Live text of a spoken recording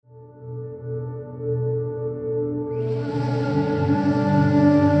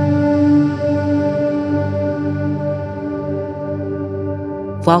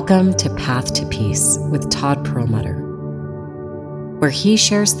Welcome to Path to Peace with Todd Perlmutter, where he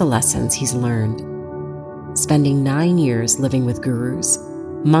shares the lessons he's learned, spending 9 years living with gurus,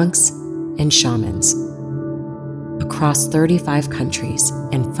 monks, and shamans across 35 countries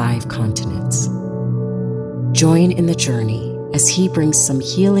and 5 continents. Join in the journey as he brings some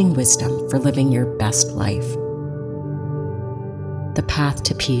healing wisdom for living your best life. The path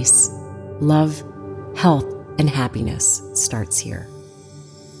to peace, love, health, and happiness starts here.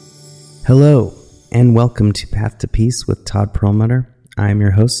 Hello, and welcome to Path to Peace with Todd Perlmutter. I am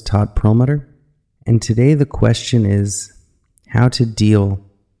your host, Todd Perlmutter, and today the question is how to deal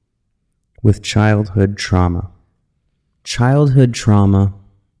with childhood trauma. Childhood trauma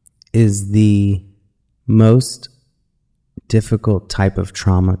is the most difficult type of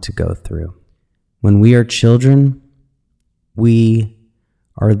trauma to go through. When we are children, we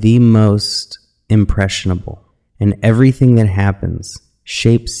are the most impressionable, and everything that happens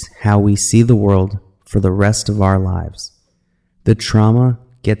shapes how we see the world for the rest of our lives. The trauma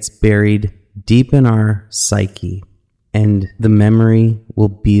gets buried deep in our psyche, and the memory will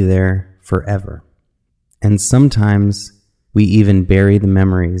be there forever. And sometimes we even bury the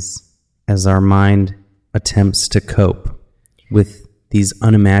memories as our mind attempts to cope with these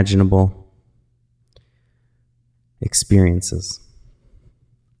unimaginable experiences.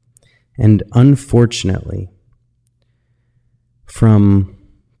 And unfortunately, from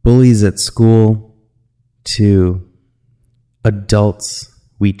bullies at school to adults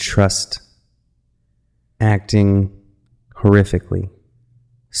we trust acting horrifically,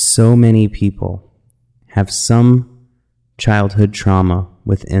 so many people have some childhood trauma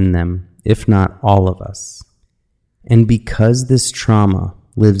within them, if not all of us. And because this trauma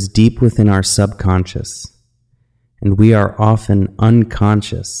lives deep within our subconscious, and we are often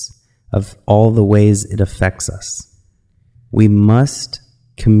unconscious of all the ways it affects us, we must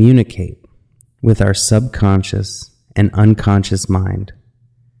communicate with our subconscious and unconscious mind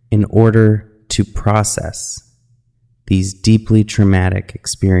in order to process these deeply traumatic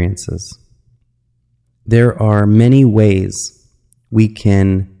experiences. There are many ways we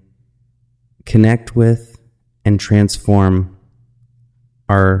can connect with and transform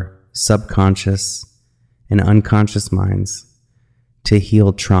our subconscious and unconscious minds to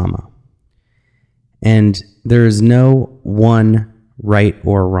heal trauma. And there is no one right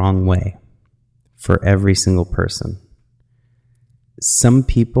or wrong way for every single person. Some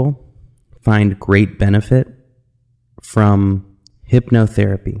people find great benefit from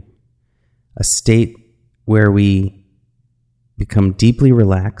hypnotherapy, a state where we become deeply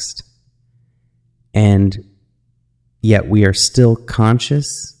relaxed and yet we are still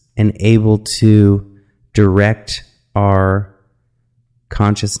conscious and able to direct our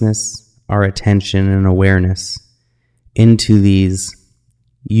consciousness, our attention and awareness into these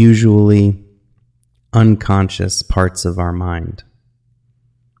usually unconscious parts of our mind.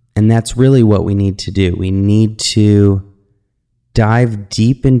 And that's really what we need to do. We need to dive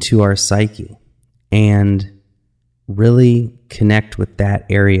deep into our psyche and really connect with that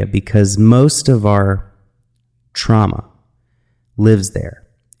area, because most of our trauma lives there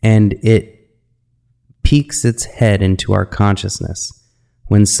and it peeks its head into our consciousness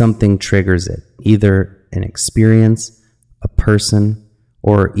when something triggers it, either an experience, a person,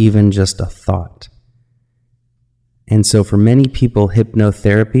 or even just a thought. And so for many people,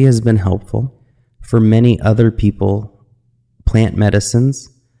 hypnotherapy has been helpful. For many other people, plant medicines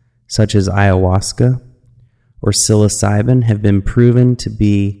such as ayahuasca or psilocybin have been proven to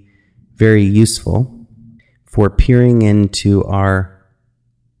be very useful for peering into our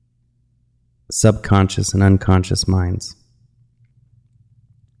subconscious and unconscious minds.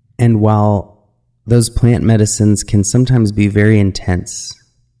 And while those plant medicines can sometimes be very intense,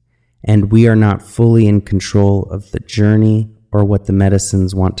 and we are not fully in control of the journey or what the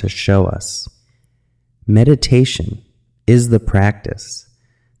medicines want to show us, meditation is the practice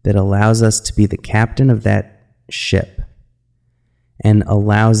that allows us to be the captain of that ship and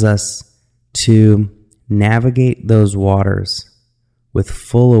allows us to navigate those waters with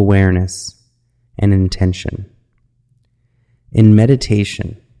full awareness and intention. In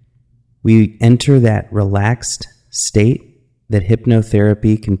meditation, we enter that relaxed state that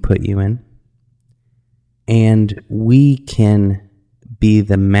hypnotherapy can put you in, and we can be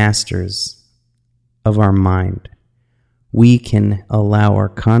the masters of our mind. We can allow our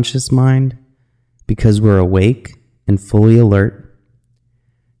conscious mind, because we're awake and fully alert,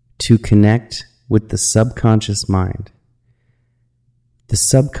 to connect with the subconscious mind. The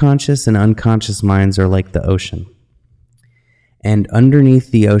subconscious and unconscious minds are like the ocean. And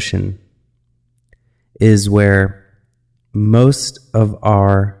underneath the ocean is where most of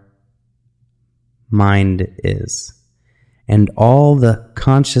our mind is. And all the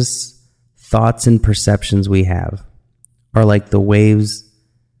conscious thoughts and perceptions we have are like the waves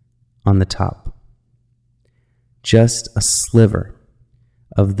on the top. Just a sliver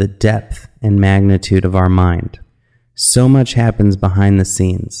of the depth and magnitude of our mind. So much happens behind the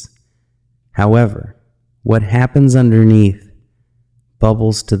scenes. However, what happens underneath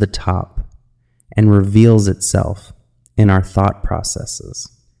bubbles to the top and reveals itself in our thought processes.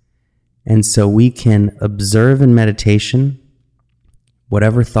 And so we can observe in meditation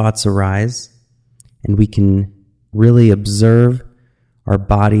whatever thoughts arise, and we can really observe our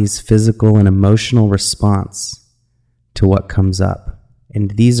body's physical and emotional response to what comes up.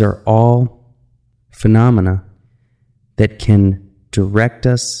 And these are all phenomena that can direct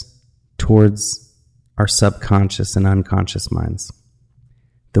us towards our subconscious and unconscious minds.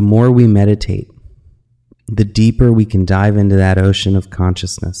 The more we meditate, the deeper we can dive into that ocean of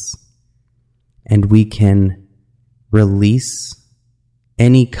consciousness, and we can release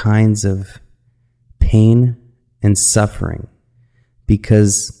any kinds of pain and suffering,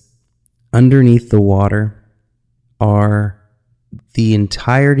 because underneath the water are the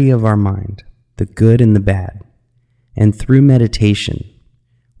entirety of our mind, the good and the bad. And through meditation,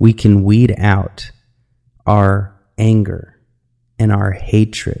 we can weed out our anger and our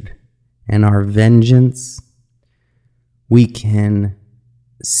hatred and our vengeance. We can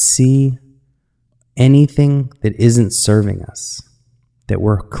see anything that isn't serving us, that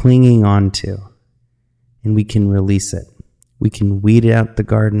we're clinging on to, and we can release it. We can weed out the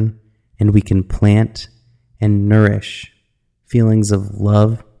garden, and we can plant and nourish feelings of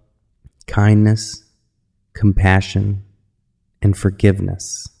love, kindness, compassion, and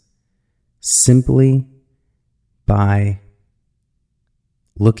forgiveness, simply by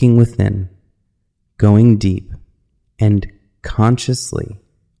looking within, going deep, and consciously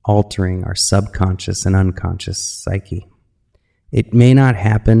altering our subconscious and unconscious psyche. It may not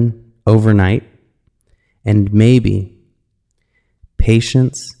happen overnight, and maybe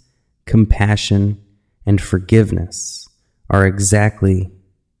patience, compassion, and forgiveness are exactly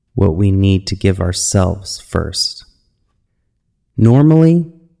what we need to give ourselves first.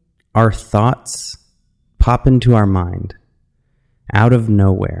 Normally, our thoughts pop into our mind out of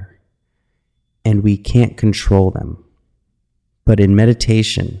nowhere, and we can't control them. But in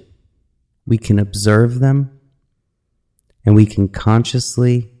meditation, we can observe them, and we can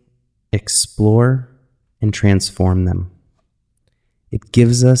consciously explore and transform them. It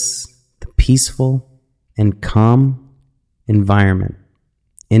gives us the peaceful and calm environment,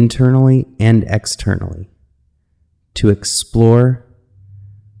 internally and externally, to explore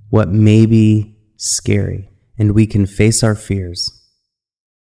what may be scary, and we can face our fears,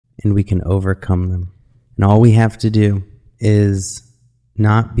 and we can overcome them. And all we have to do is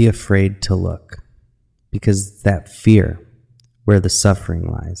not be afraid to look, because that fear where the suffering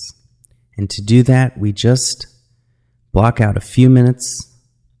lies. And to do that, we just block out a few minutes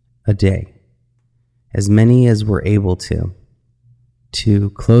a day, as many as we're able to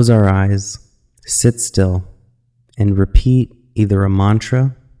close our eyes, sit still, and repeat either a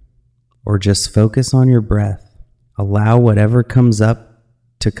mantra or just focus on your breath. Allow whatever comes up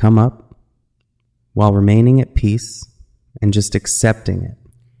to come up while remaining at peace and just accepting it,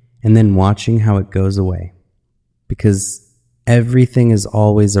 and then watching how it goes away. Because everything is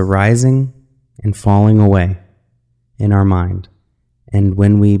always arising and falling away in our mind. And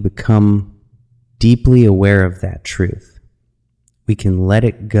when we become deeply aware of that truth, we can let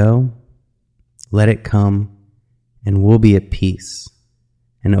it go, let it come, and we'll be at peace.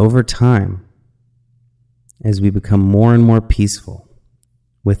 And over time, as we become more and more peaceful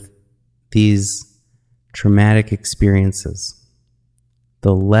with these traumatic experiences,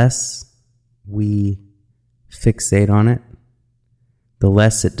 the less we fixate on it, the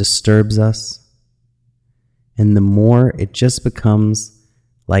less it disturbs us, and the more it just becomes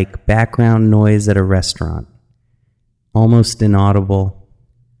like background noise at a restaurant, almost inaudible,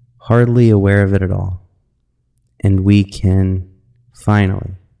 hardly aware of it at all. And we can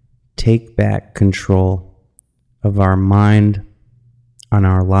finally take back control of our mind on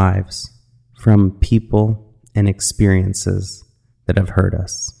our lives from people and experiences that have hurt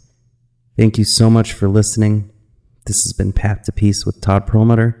us. Thank you so much for listening. This has been Path to Peace with Todd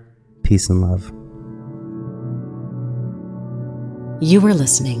Perlmutter. Peace and love. You are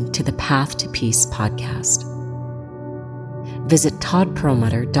listening to the Path to Peace podcast. Visit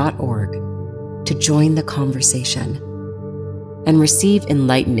toddperlmutter.org to join the conversation and receive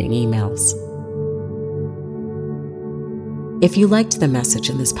enlightening emails. If you liked the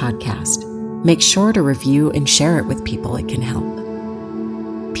message in this podcast, Make sure to review and share it with people it can help.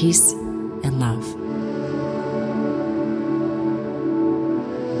 Peace and love.